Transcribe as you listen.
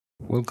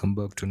Welcome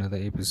back to another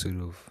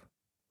episode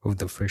of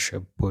the Fresh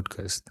Up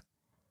podcast.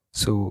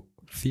 So,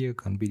 fear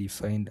can be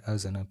defined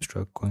as an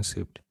abstract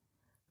concept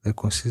that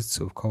consists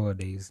of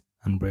cowardice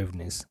and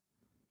braveness.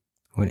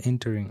 When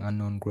entering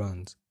unknown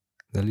grounds,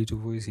 the little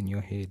voice in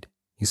your head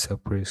is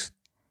suppressed,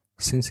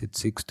 since it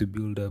seeks to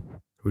build up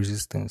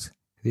resistance,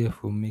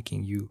 therefore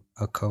making you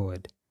a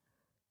coward.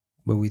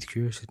 But with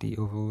curiosity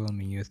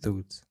overwhelming your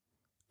thoughts,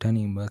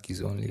 turning back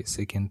is only a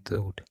second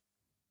thought.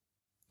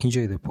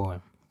 Enjoy the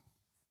poem.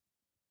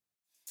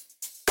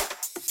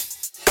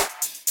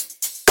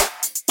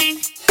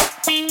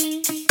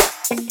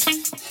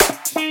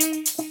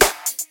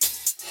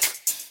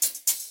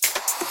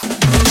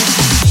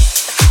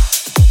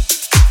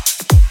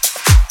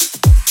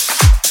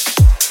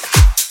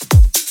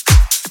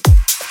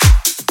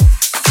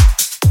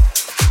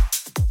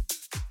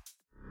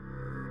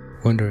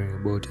 Wandering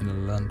about in a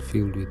land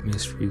filled with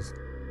mysteries,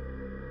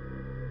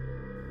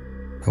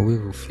 a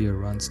wave of fear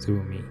runs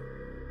through me,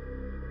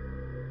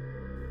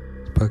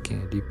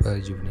 sparking a deep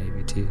urge of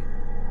naivete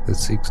that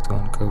seeks to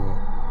uncover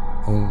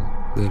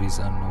all that is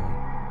unknown.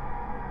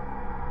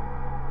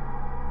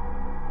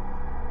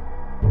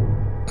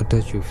 A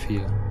touch of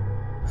fear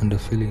and a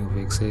feeling of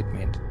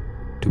excitement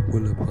to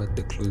pull apart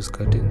the closed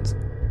curtains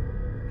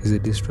is a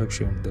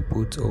distraction that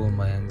puts all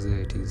my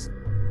anxieties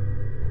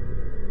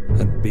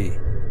at bay,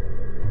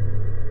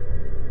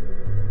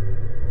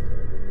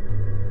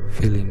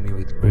 filling me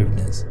with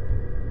braveness.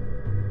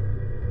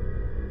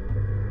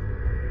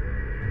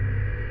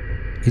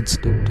 It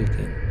stopped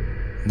ticking,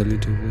 and the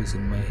little voice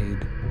in my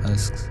head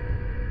asks,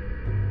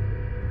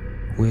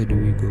 where do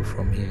we go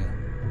from here?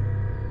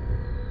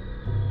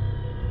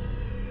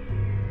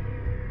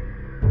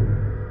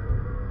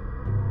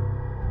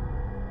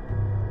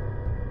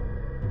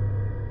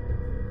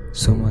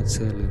 So much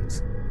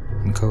silence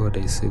and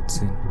cowardice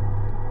sets in.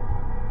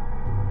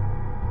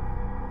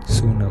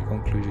 Soon a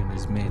conclusion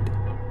is made.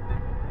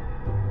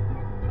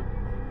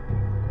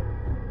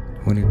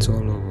 When it's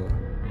all over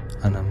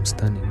and I'm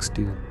standing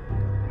still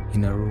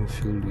in a room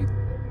filled with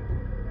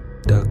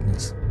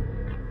darkness,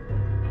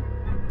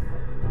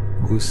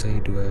 whose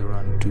side do I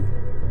run to?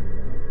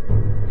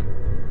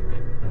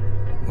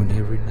 When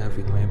every nerve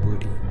in my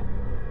body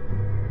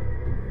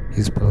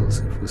is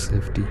pulsing for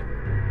safety.